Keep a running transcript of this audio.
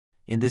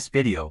In this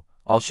video,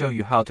 I'll show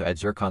you how to add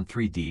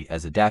Zircon3D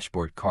as a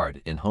dashboard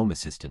card in Home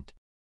Assistant.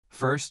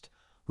 First,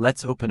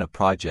 let's open a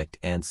project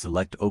and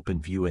select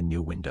Open View in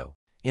New Window.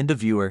 In the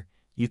viewer,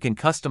 you can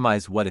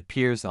customize what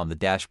appears on the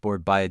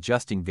dashboard by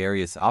adjusting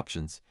various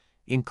options,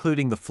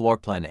 including the floor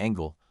plan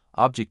angle,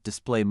 object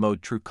display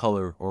mode, true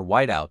color or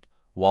whiteout,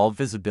 wall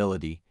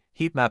visibility,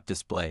 heat map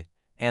display,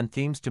 and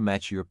themes to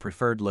match your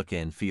preferred look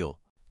and feel.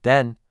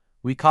 Then,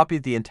 we copy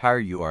the entire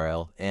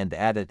URL and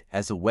add it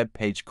as a web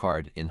page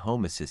card in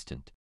Home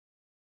Assistant.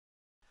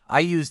 I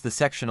use the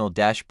Sectional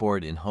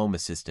Dashboard in Home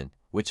Assistant,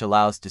 which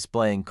allows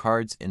displaying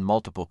cards in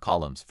multiple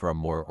columns for a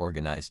more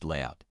organized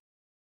layout.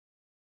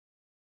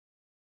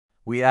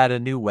 We add a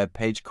new web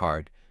page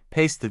card,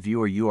 paste the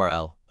viewer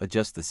URL,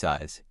 adjust the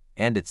size,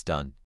 and it's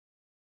done.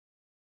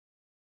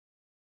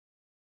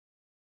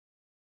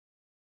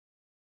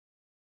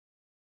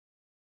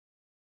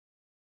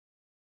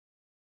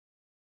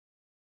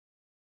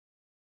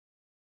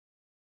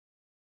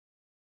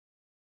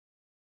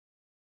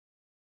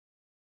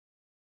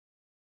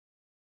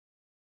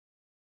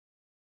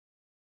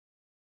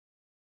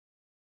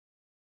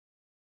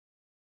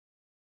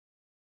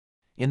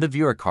 In the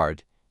viewer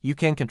card, you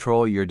can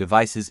control your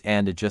devices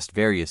and adjust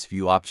various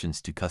view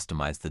options to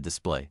customize the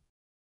display.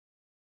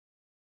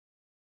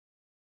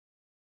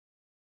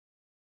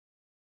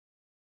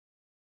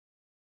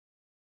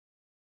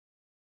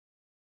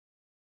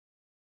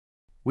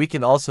 We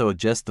can also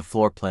adjust the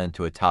floor plan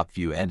to a top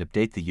view and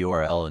update the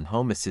URL in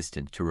Home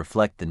Assistant to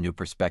reflect the new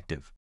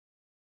perspective.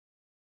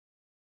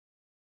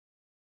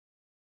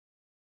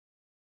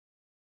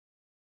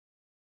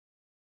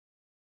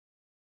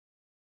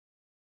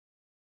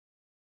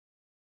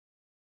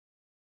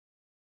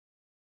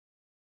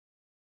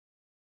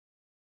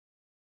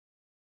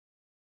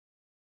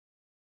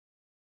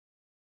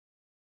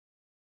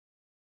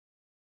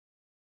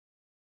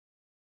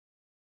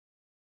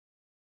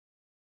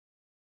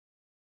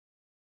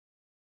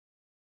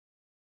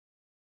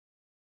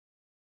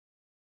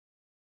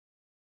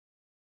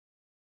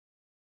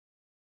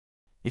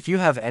 If you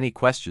have any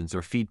questions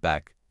or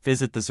feedback,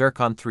 visit the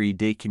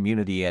Zircon3D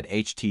community at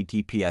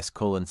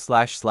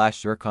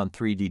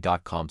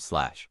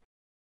https://zircon3d.com/.